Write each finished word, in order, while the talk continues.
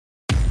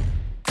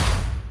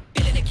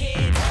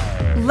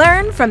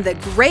Learn from the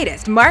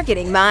greatest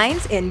marketing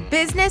minds in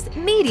business,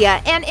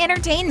 media, and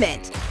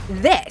entertainment.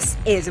 This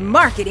is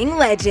Marketing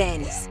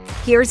Legends.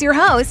 Here's your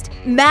host,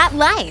 Matt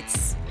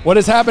Leitz. What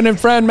is happening,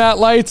 friend? Matt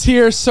Leitz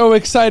here. So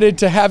excited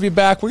to have you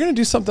back. We're going to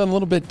do something a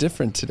little bit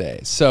different today.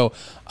 So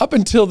up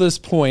until this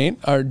point,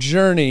 our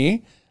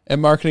journey at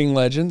Marketing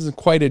Legends, and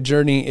quite a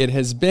journey it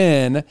has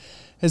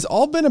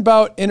all been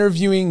about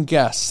interviewing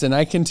guests. And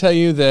I can tell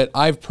you that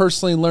I've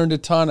personally learned a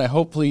ton.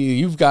 Hopefully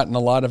you've gotten a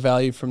lot of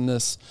value from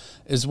this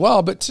as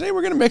well. But today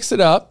we're going to mix it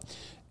up.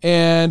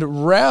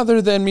 And rather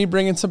than me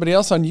bringing somebody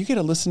else on, you get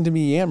to listen to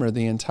me yammer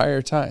the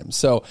entire time.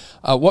 So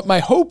what my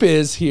hope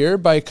is here,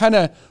 by kind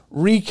of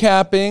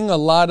recapping a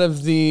lot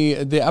of the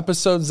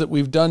episodes that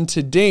we've done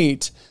to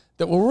date,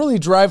 that will really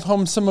drive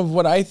home some of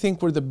what I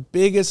think were the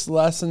biggest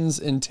lessons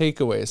and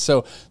takeaways.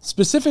 So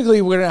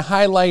specifically, we're going to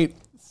highlight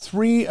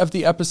 3 of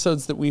the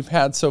episodes that we've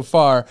had so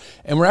far,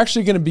 and we're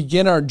actually going to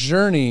begin our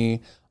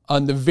journey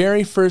on the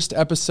very first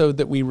episode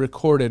that we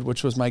recorded,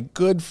 which was my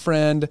good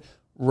friend,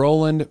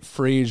 Roland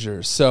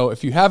Frazier. So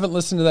if you haven't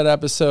listened to that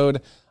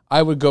episode,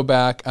 I would go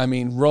back. I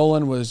mean,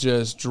 Roland was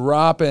just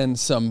dropping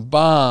some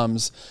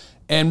bombs,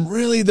 and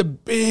really the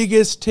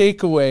biggest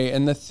takeaway,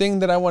 and the thing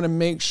that I want to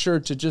make sure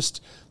to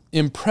just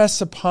impress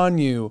upon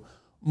you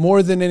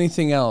more than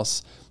anything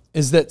else,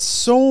 is that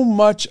so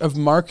much of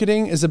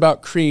marketing is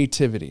about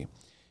creativity.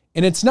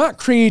 And it's not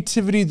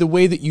creativity the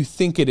way that you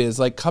think it is,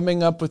 like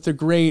coming up with a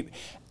great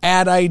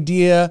ad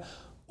idea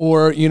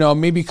or,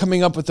 maybe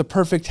coming up with the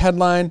perfect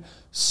headline.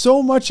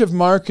 So much of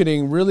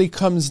marketing really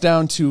comes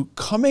down to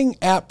coming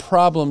at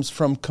problems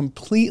from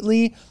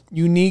completely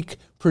unique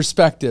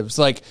perspectives.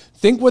 Like,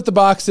 think what the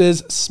box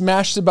is,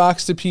 smash the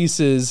box to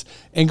pieces,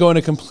 and go in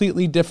a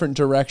completely different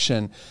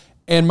direction.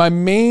 And my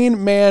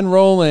main man,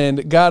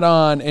 Roland, got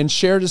on and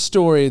shared a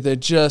story that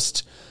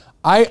just...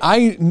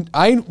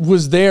 I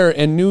was there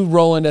and knew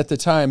Roland at the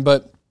time,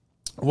 but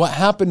what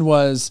happened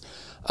was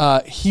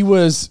he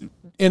was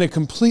in a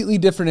completely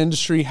different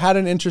industry, had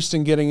an interest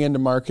in getting into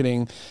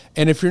marketing.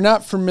 And if you're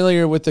not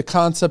familiar with the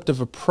concept of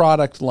a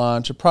product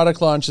launch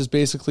is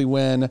basically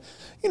when,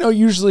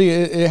 usually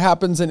it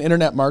happens in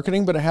internet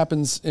marketing, but it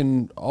happens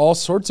in all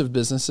sorts of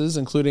businesses,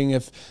 including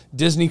if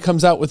Disney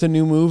comes out with a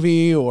new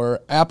movie or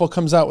Apple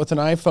comes out with an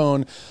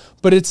iPhone.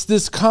 But it's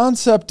this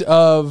concept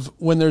of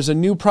when there's a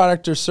new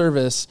product or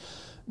service,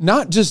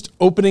 not just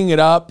opening it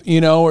up,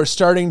 or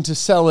starting to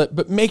sell it,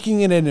 but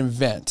making it an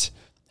event,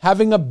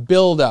 having a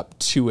build up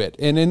to it.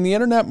 And in the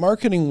internet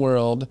marketing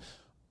world,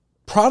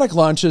 product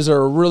launches are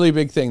a really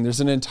big thing.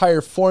 There's an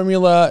entire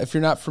formula. If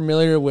you're not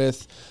familiar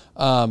with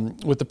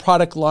the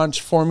product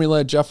launch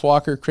formula, Jeff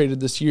Walker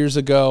created this years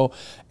ago.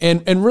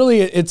 And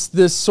really it's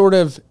this sort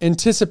of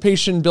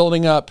anticipation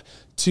building up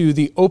to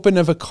the open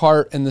of a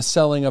cart and the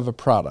selling of a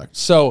product.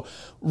 So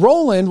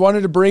Roland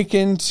wanted to break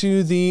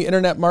into the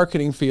internet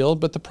marketing field,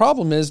 but the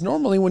problem is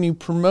normally when you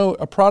promote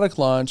a product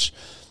launch,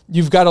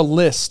 you've got a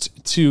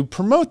list to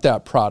promote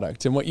that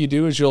product. And what you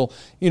do is you'll,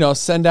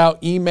 send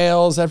out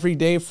emails every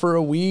day for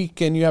a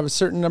week, and you have a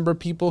certain number of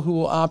people who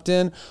will opt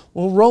in.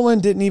 Well,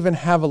 Roland didn't even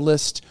have a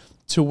list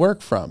to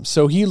work from.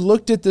 So he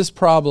looked at this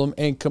problem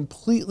and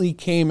completely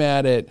came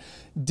at it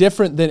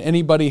different than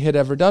anybody had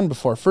ever done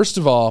before. First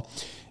of all,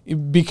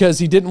 because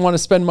he didn't want to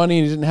spend money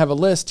and he didn't have a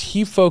list,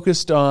 he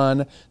focused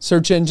on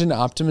search engine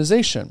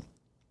optimization.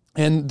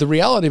 And the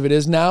reality of it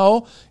is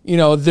now,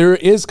 there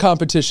is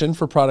competition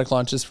for product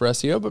launches for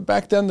SEO, but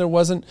back then there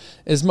wasn't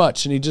as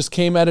much. And he just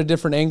came at a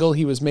different angle.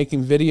 He was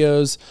making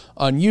videos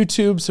on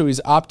YouTube, so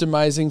he's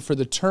optimizing for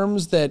the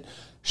terms that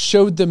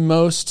showed the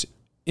most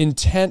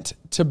intent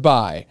to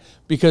buy.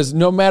 Because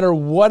no matter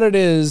what it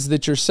is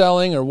that you're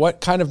selling or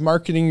what kind of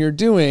marketing you're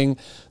doing,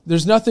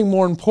 there's nothing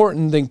more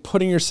important than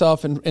putting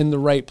yourself in the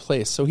right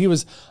place. So he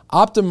was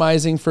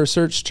optimizing for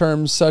search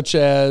terms such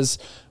as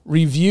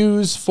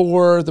reviews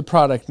for the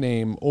product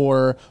name,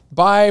 or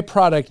buy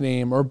product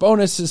name, or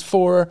bonuses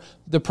for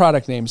the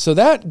product name. So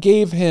that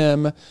gave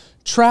him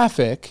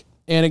traffic,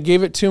 and it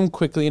gave it to him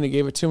quickly, and it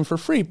gave it to him for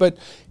free. But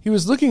he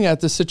was looking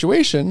at the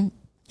situation,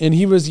 and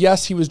he was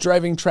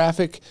driving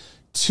traffic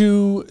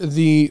to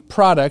the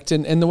product.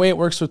 And the way it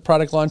works with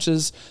product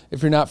launches,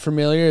 if you're not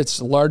familiar,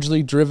 it's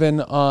largely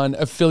driven on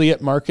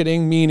affiliate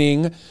marketing,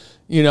 meaning,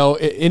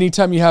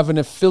 anytime you have an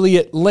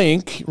affiliate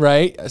link,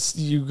 right?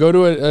 You go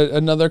to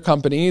another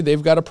company,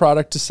 they've got a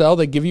product to sell,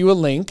 they give you a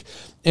link,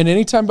 and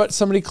anytime but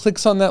somebody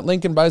clicks on that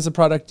link and buys the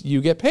product, you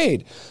get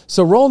paid.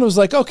 So Roland was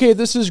like, okay,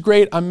 this is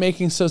great, I'm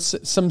making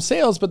some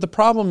sales, but the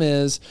problem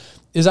is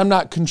I'm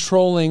not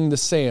controlling the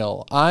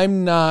sale.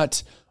 I'm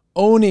not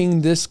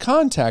owning this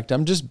contact.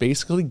 I'm just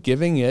basically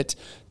giving it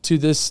to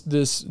this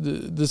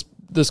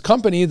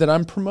company that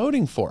I'm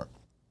promoting for.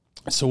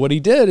 So what he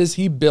did is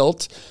he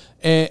built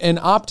an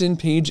opt-in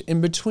page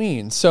in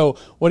between. So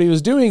what he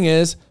was doing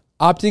is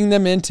opting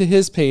them into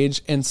his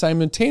page and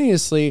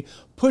simultaneously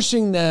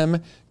pushing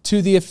them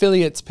to the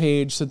affiliates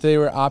page so they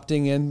were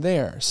opting in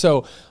there.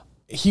 So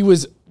he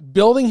was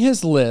building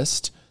his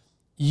list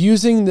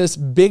using this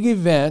big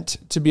event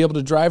to be able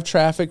to drive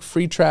traffic,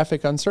 free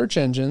traffic on search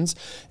engines.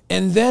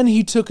 And then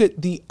he took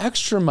it the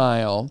extra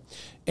mile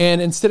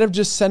And instead of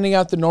just sending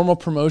out the normal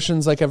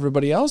promotions like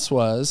everybody else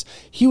was,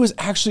 he was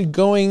actually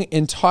going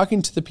and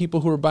talking to the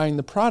people who were buying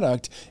the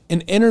product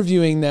and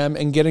interviewing them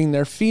and getting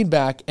their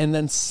feedback and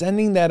then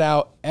sending that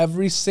out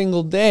every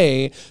single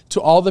day to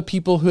all the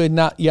people who had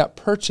not yet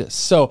purchased.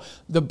 So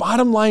the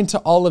bottom line to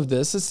all of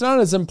this, it's not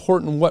as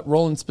important what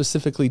Roland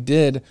specifically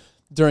did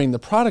during the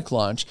product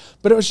launch,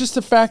 but it was just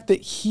the fact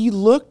that he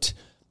looked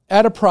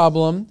at a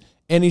problem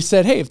and he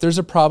said, hey, if there's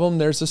a problem,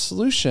 there's a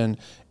solution.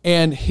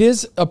 And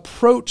his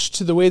approach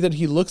to the way that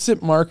he looks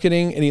at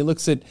marketing and he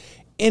looks at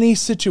any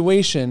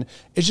situation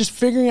is just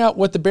figuring out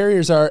what the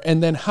barriers are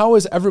and then how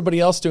is everybody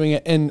else doing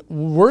it. And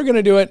we're going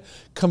to do it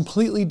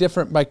completely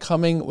different by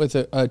coming with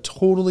a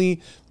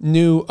totally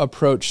new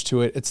approach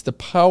to it. It's the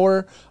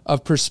power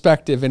of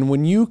perspective. And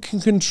when you can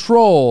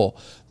control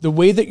the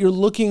way that you're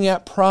looking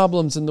at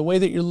problems and the way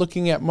that you're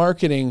looking at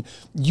marketing,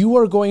 you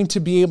are going to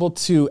be able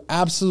to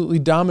absolutely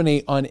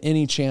dominate on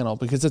any channel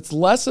because it's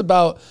less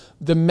about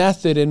the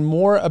method and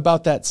more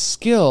about that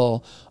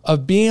skill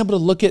of being able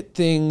to look at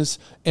things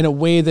in a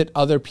way that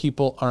other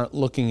people aren't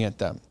looking at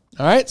them.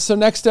 All right, so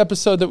next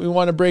episode that we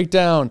want to break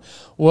down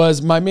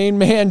was my main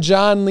man,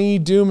 John Lee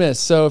Dumas.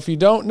 So if you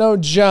don't know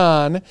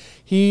John,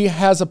 he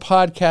has a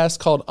podcast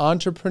called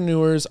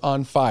Entrepreneurs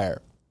on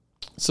Fire.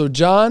 So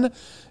John,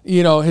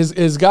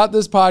 has got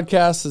this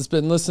podcast that's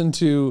been listened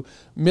to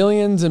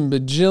millions and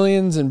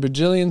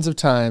bajillions of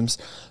times.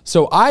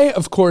 So I,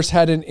 of course,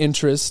 had an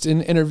interest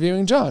in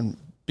interviewing John,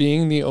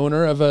 being the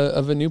owner of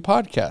a new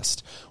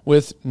podcast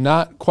with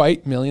not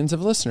quite millions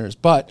of listeners.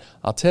 But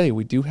I'll tell you,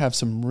 we do have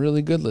some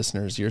really good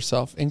listeners,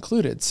 yourself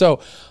included.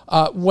 So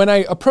when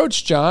I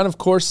approached John, of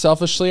course,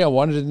 selfishly, I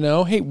wanted to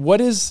know, hey,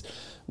 what is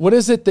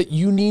it that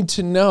you need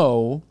to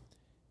know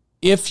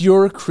if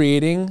you're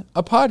creating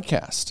a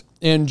podcast?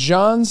 And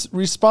John's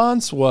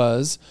response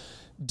was,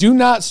 do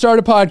not start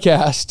a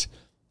podcast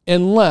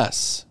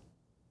unless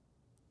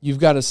you've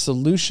got a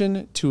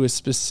solution to a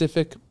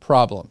specific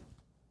problem.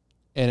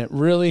 And it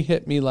really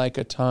hit me like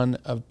a ton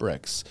of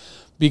bricks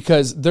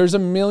because there's a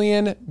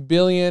billion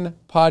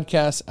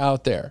podcasts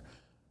out there,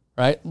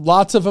 right?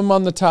 Lots of them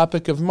on the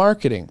topic of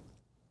marketing.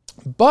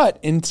 But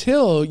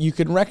until you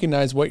can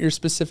recognize what your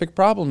specific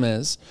problem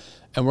is,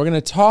 and we're going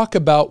to talk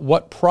about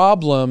what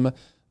problem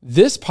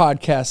this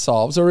podcast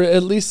solves, or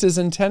at least is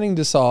intending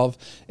to solve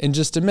in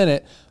just a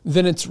minute,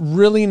 then it's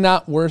really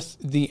not worth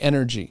the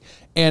energy.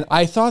 And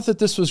I thought that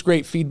this was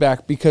great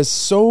feedback because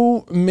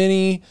so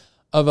many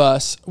of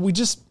us, we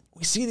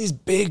see these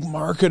big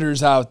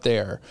marketers out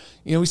there.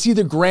 We see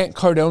the Grant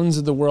Cardones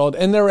of the world,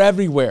 and they're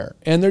everywhere,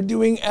 and they're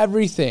doing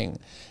everything.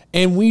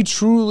 And we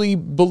truly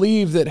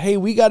believe that, hey,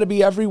 we got to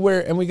be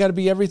everywhere, and we got to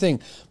be everything.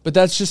 But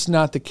that's just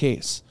not the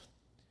case.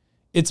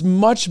 It's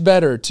much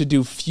better to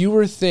do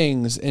fewer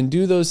things and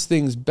do those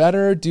things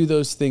better, do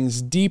those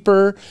things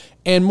deeper,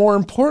 and more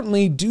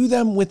importantly, do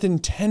them with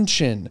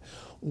intention.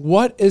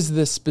 What is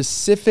the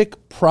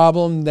specific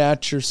problem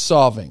that you're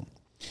solving?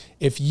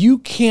 If you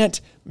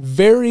can't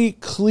very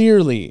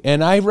clearly,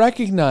 and I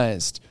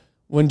recognized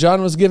when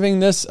John was giving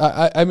this,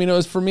 it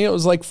was for me, it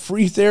was like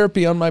free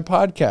therapy on my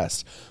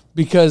podcast.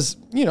 Because,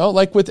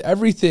 like with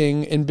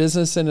everything in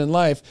business and in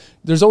life,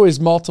 there's always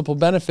multiple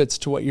benefits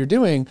to what you're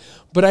doing.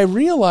 But I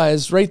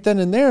realized right then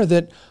and there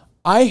that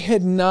I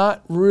had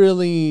not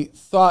really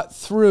thought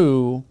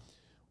through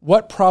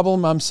what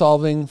problem I'm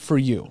solving for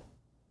you,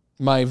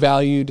 my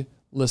valued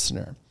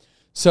listener.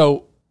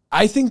 So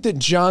I think that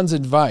John's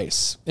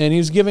advice, and he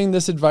was giving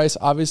this advice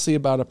obviously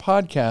about a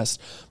podcast,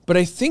 but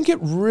I think it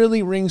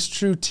really rings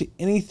true to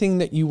anything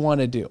that you want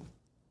to do.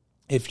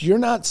 If you're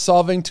not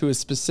solving to a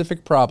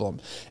specific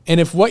problem, and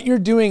if what you're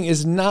doing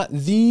is not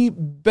the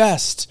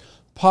best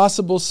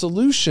possible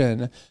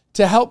solution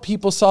to help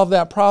people solve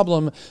that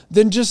problem,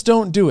 then just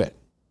don't do it.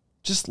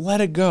 Just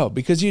let it go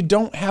because you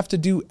don't have to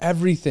do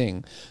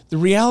everything. The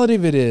reality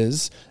of it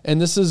is,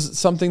 and this is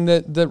something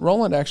that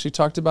Roland actually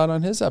talked about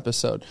on his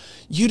episode,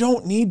 you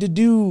don't need to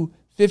do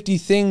 50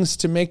 things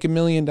to make $1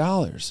 million.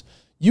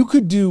 You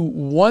could do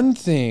one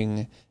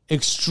thing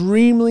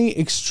extremely,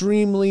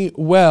 extremely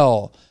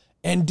well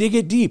and dig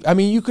it deep.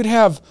 You could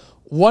have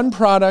one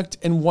product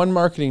and one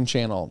marketing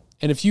channel.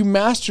 And if you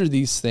master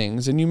these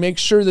things and you make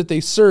sure that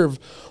they serve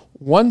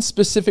one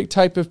specific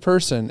type of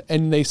person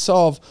and they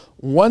solve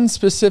one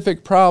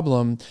specific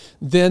problem,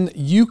 then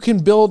you can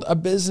build a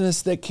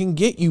business that can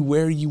get you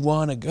where you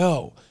want to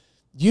go.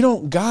 You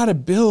don't got to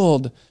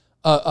build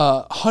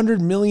a $100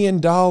 million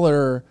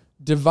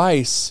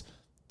device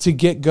to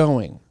get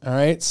going. All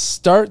right.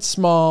 Start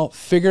small,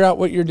 figure out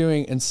what you're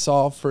doing, and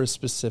solve for a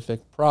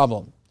specific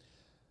problem.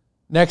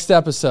 Next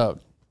episode,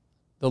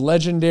 the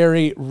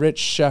legendary Rich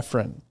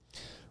Schefren.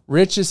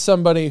 Rich is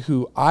somebody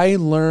who I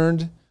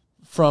learned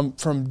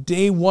from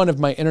day one of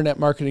my internet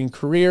marketing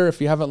career.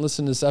 If you haven't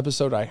listened to this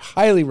episode, I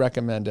highly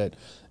recommend it.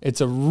 It's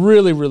a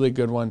really, really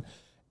good one.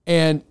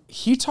 And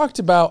he talked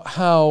about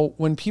how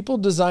when people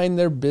design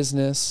their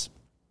business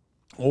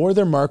or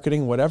their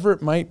marketing, whatever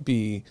it might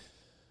be,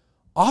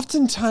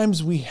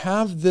 oftentimes we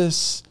have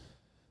this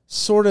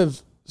sort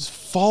of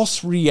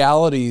false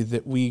reality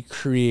that we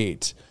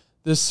create.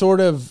 This sort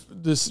of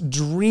this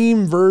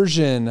dream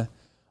version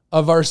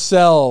of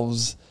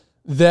ourselves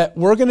that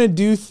we're going to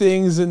do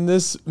things in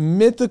this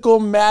mythical,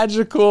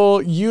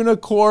 magical,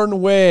 unicorn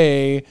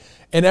way,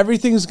 and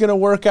everything's going to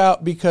work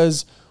out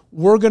because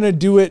we're going to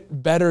do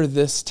it better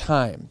this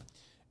time.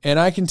 And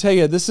I can tell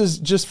you, this is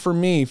just for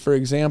me, for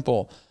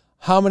example,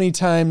 how many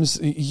times,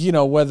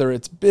 whether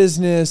it's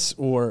business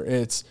or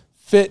it's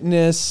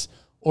fitness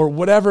or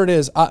whatever it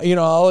is, I'll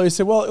always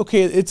say, well,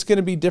 okay, it's going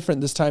to be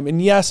different this time.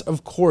 And yes,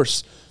 of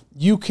course,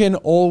 you can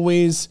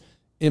always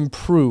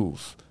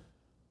improve.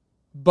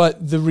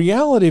 But the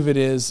reality of it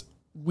is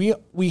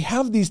we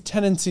have these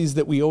tendencies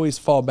that we always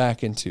fall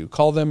back into.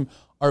 Call them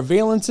our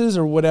valences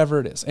or whatever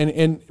it is.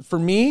 And for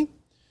me,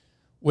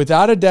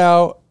 without a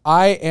doubt,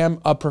 I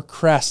am a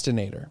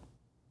procrastinator.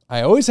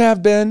 I always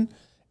have been,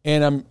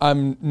 and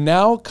I'm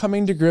now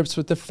coming to grips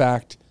with the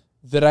fact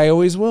that I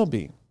always will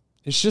be.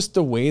 It's just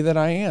the way that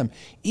I am.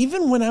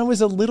 Even when I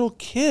was a little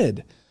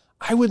kid,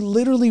 I would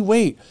literally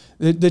wait.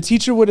 The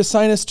teacher would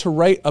assign us to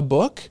write a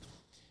book.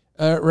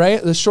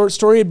 Right? The short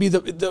story would be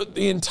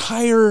the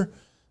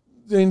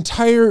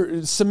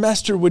entire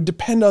semester would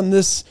depend on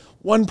this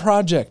one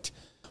project.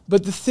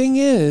 But the thing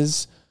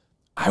is,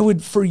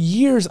 for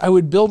years, I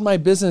would build my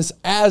business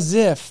as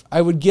if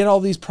I would get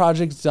all these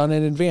projects done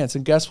in advance.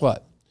 And guess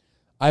what?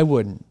 I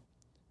wouldn't.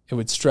 It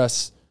would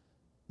stress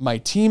my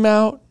team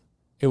out.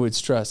 It would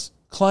stress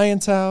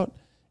clients out.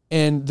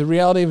 And the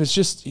reality of it is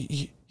just,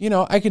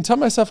 I can tell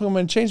myself I'm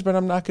going to change, but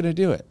I'm not going to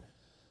do it.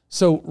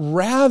 So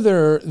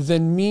rather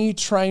than me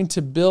trying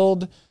to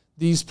build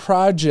these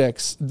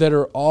projects that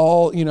are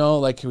all,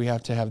 like we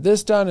have to have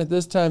this done at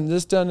this time,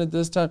 this done at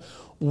this time,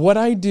 what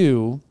I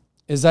do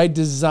is I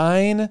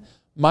design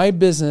my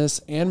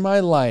business and my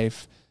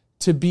life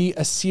to be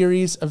a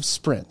series of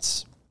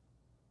sprints.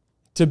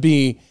 To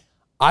be,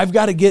 I've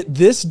got to get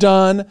this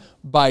done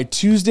by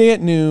Tuesday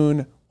at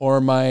noon, or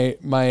my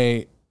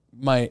A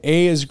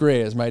is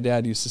gray, as my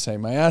dad used to say,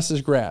 my ass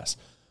is grass.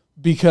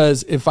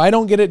 Because if I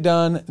don't get it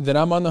done, then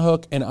I'm on the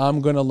hook and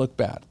I'm going to look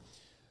bad.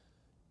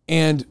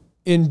 And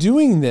in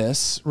doing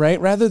this, right,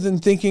 rather than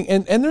thinking,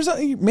 and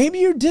maybe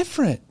you're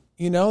different,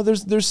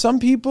 there's some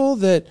people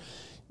that,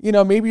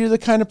 maybe you're the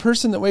kind of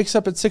person that wakes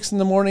up at 6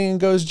 a.m. and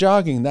goes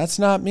jogging. That's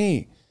not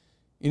me.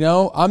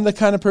 I'm the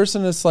kind of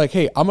person that's like,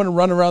 hey, I'm going to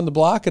run around the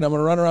block, and I'm going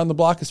to run around the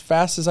block as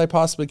fast as I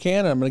possibly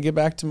can, and I'm going to get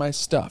back to my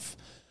stuff.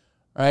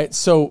 Right?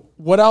 So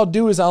what I'll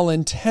do is I'll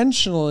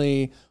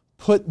intentionally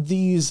put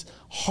these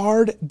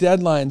hard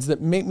deadlines that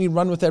make me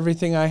run with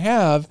everything I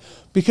have,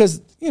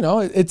 because,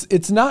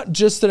 it's not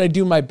just that I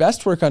do my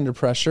best work under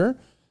pressure.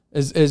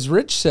 As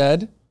Rich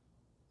said,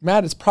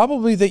 Matt, it's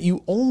probably that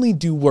you only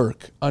do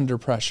work under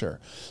pressure.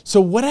 So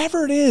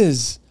whatever it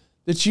is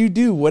that you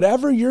do,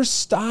 whatever your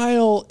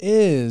style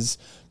is,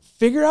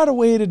 figure out a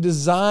way to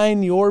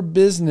design your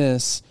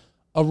business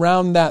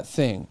around that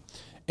thing.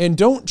 And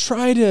don't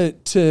try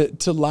to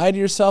lie to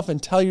yourself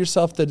and tell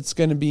yourself that it's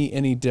going to be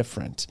any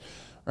different.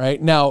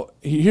 Right? Now,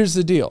 here's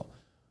the deal.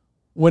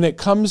 When it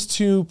comes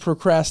to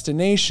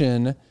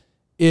procrastination,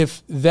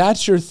 if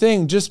that's your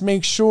thing, just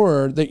make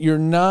sure that you're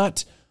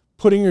not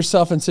putting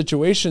yourself in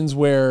situations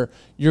where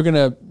you're going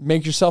to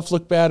make yourself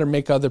look bad or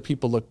make other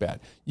people look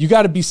bad. You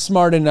got to be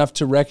smart enough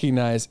to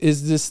recognize,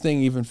 is this thing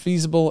even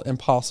feasible and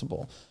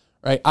possible?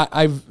 Right?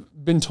 I've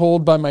been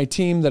told by my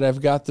team that I've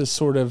got this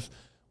sort of,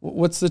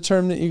 what's the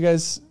term that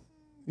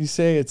you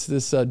say? It's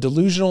this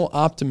delusional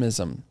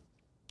optimism,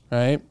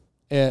 right?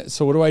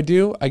 So what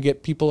do? I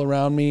get people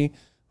around me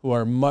who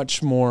are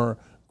much more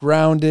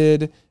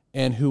grounded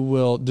and who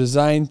will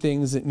design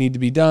things that need to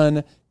be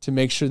done to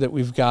make sure that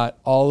we've got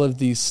all of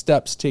these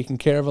steps taken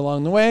care of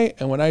along the way.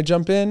 And when I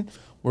jump in,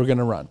 we're going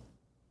to run.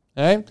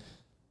 All right?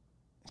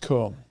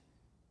 Cool.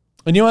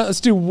 And you know what? Let's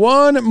do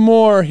one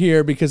more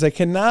here, because I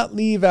cannot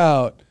leave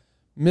out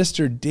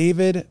Mr.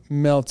 David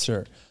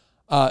Meltzer.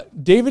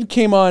 David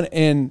came on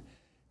and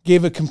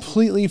gave a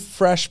completely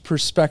fresh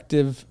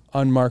perspective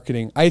on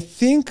marketing. I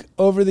think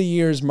over the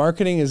years,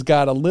 marketing has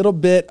got a little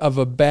bit of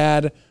a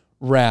bad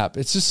rap.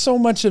 It's just so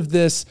much of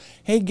this,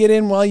 hey, get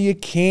in while you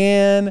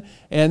can,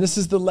 and this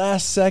is the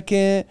last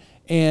second,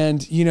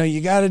 and you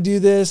got to do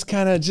this,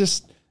 kind of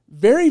just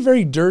very,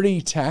 very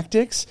dirty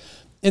tactics.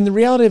 And the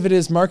reality of it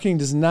is, marketing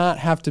does not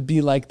have to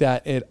be like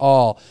that at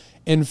all.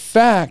 In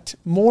fact,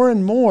 more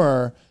and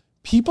more,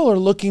 people are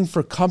looking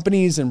for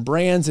companies and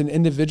brands and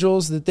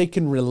individuals that they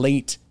can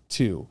relate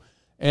to.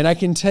 And I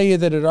can tell you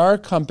that at our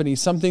company,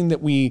 something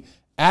that we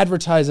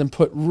advertise and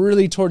put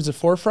really towards the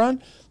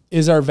forefront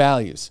is our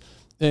values.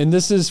 And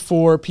this is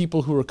for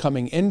people who are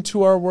coming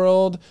into our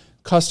world,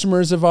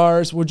 customers of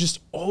ours. We're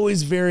just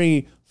always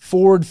very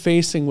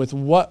forward-facing with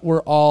what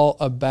we're all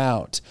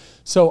about.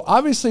 So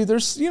obviously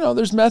there's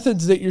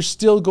methods that you're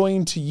still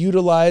going to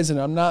utilize,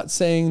 and I'm not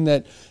saying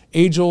that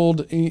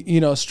age-old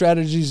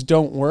strategies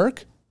don't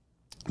work.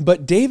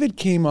 But David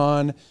came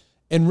on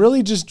and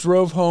really just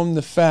drove home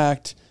the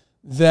fact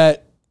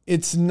that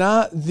it's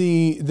not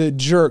the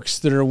jerks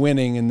that are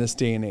winning in this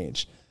day and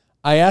age.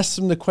 I asked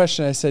him the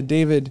question, I said,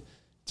 David,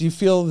 do you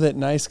feel that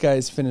nice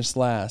guys finish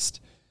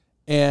last?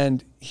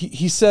 And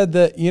he said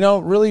that,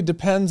 it really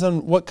depends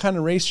on what kind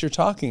of race you're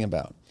talking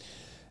about.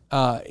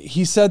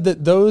 He said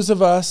that those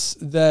of us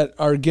that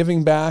are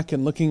giving back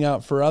and looking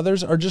out for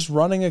others are just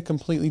running a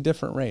completely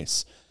different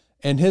race.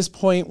 And his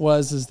point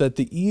is that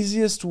the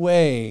easiest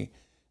way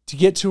to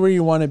get to where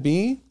you want to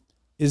be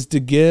is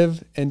to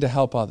give and to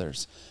help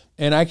others.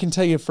 And I can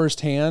tell you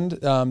firsthand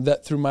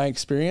that through my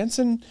experience,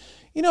 and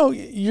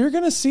you're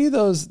going to see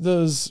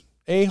those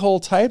a-hole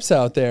types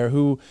out there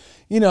who,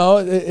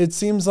 it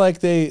seems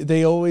like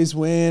they always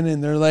win,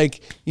 and they're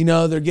like,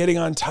 they're getting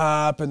on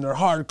top and they're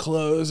hard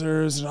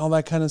closers and all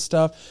that kind of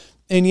stuff.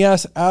 And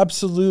yes,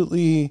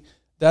 absolutely,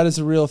 that is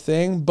a real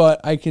thing. But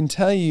I can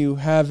tell you,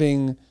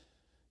 having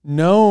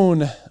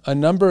known a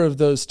number of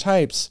those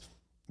types,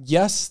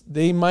 yes,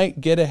 they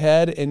might get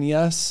ahead, and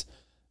yes,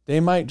 they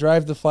might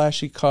drive the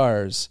flashy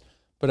cars.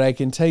 But I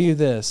can tell you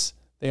this,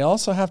 they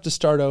also have to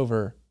start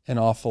over an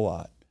awful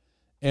lot.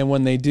 And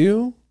when they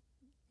do,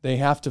 they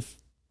have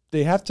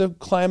to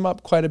climb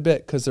up quite a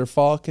bit, because their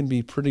fall can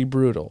be pretty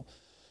brutal.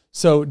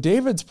 So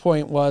David's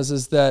point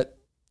is that,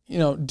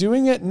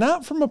 doing it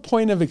not from a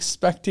point of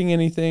expecting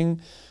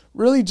anything,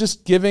 really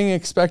just giving,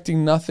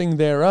 expecting nothing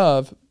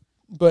thereof.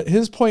 But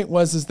his point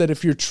is that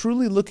if you're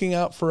truly looking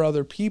out for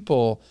other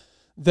people,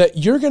 that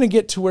you're going to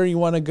get to where you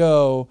want to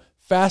go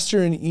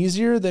faster and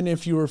easier than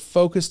if you were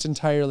focused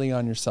entirely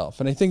on yourself.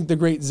 And I think the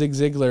great Zig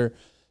Ziglar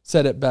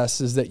said it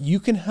best, is that if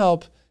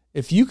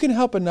you can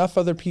help enough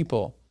other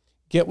people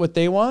get what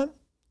they want,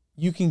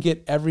 you can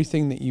get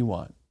everything that you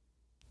want.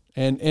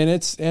 And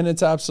it's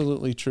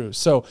absolutely true.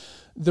 So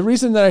the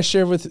reason that I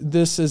share with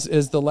this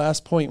is the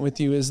last point with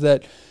you is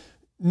that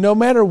no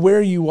matter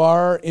where you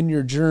are in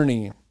your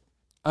journey,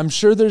 I'm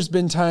sure there's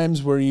been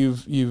times where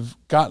you've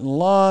gotten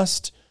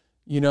lost,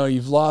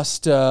 you've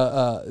lost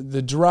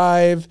the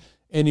drive,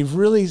 and you've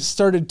really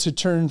started to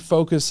turn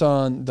focus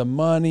on the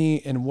money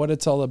and what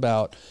it's all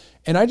about.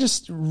 And I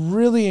just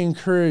really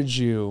encourage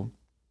you,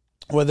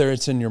 whether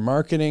it's in your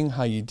marketing,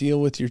 how you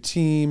deal with your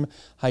team,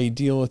 how you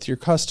deal with your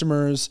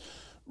customers,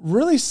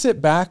 really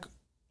sit back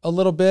a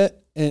little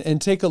bit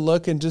and take a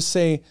look and just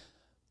say,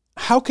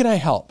 how can I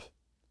help?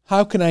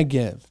 How can I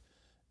give?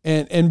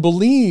 And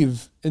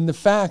believe in the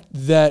fact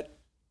that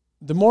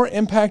the more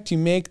impact you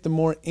make, the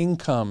more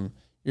income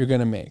you're going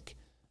to make.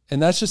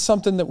 And that's just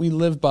something that we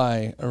live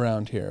by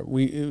around here.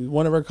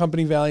 One of our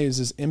company values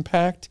is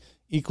impact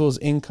equals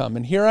income.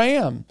 And here I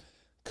am,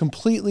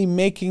 completely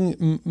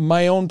making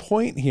my own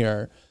point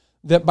here,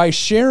 that by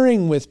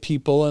sharing with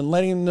people and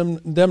letting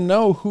them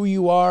know who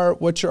you are,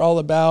 what you're all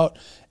about,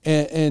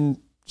 and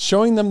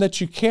showing them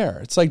that you care.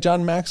 It's like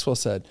John Maxwell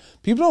said,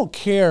 people don't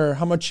care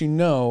how much you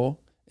know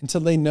until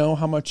they know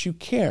how much you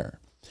care.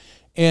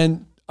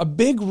 And a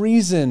big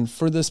reason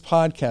for this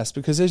podcast,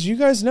 because as you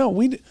guys know,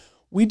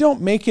 we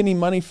don't make any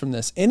money from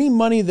this. Any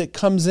money that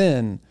comes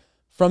in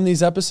from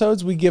these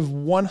episodes, we give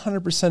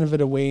 100% of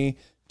it away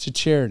to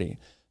charity.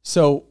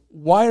 So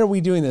why are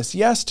we doing this?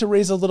 Yes, to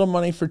raise a little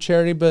money for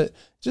charity, but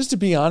just to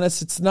be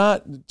honest, it's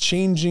not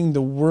changing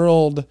the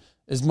world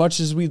as much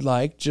as we'd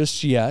like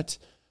just yet.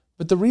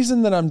 But the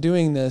reason that I'm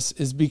doing this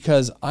is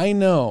because I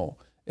know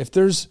if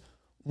there's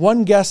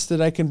one guest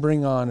that I can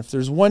bring on, if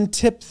there's one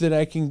tip that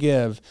I can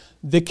give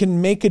that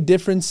can make a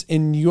difference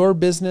in your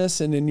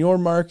business and in your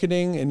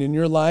marketing and in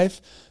your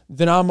life,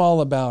 then I'm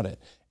all about it.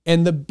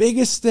 And the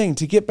biggest thing,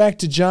 to get back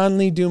to John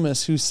Lee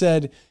Dumas, who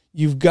said,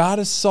 you've got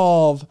to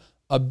solve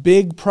a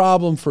big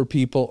problem for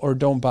people or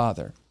don't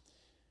bother.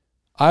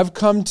 I've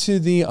come to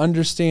the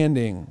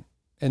understanding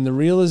and the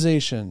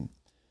realization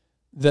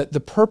that the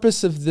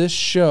purpose of this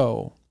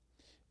show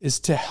is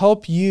to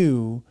help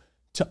you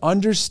to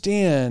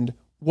understand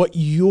what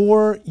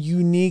your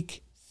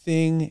unique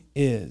thing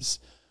is.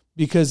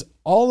 Because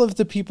all of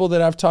the people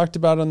that I've talked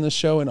about on the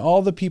show and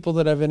all the people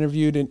that I've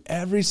interviewed and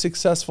every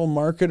successful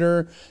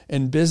marketer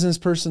and business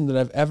person that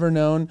I've ever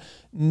known,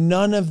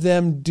 none of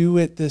them do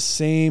it the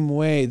same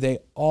way. They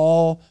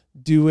all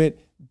do it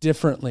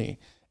differently.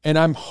 And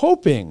I'm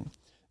hoping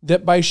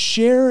that by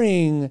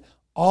sharing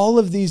all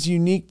of these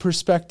unique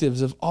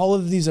perspectives of all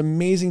of these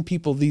amazing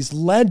people, these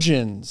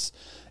legends,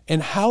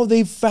 and how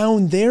they've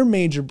found their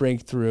major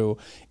breakthrough,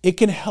 it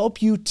can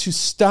help you to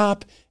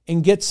stop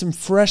and get some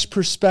fresh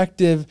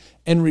perspective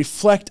and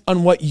reflect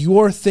on what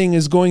your thing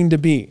is going to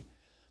be.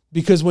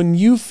 Because when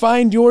you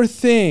find your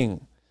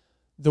thing,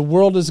 the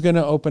world is going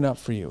to open up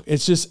for you.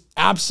 It's just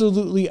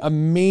absolutely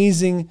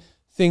amazing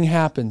thing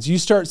happens. You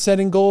start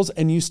setting goals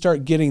and you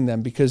start getting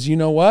them, because you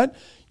know what?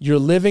 You're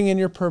living in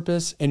your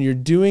purpose and you're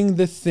doing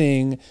the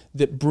thing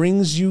that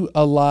brings you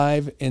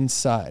alive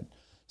inside.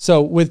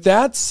 So with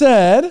that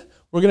said,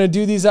 we're going to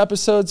do these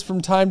episodes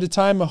from time to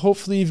time.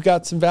 Hopefully you've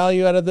got some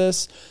value out of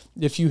this.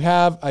 If you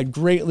have, I'd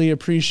greatly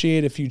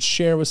appreciate if you'd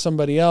share with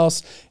somebody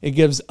else. It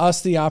gives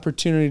us the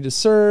opportunity to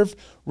serve,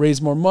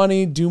 raise more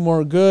money, do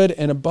more good,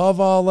 and above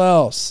all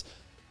else,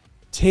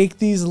 take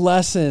these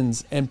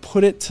lessons and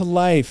put it to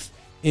life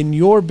in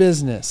your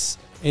business,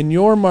 in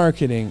your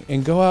marketing,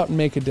 and go out and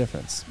make a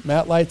difference.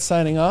 Matt Leitz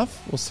signing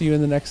off. We'll see you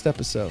in the next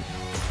episode.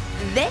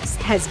 This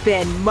has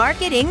been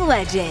Marketing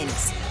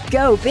Legends.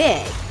 Go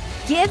big,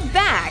 give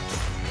back,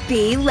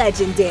 be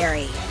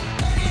legendary.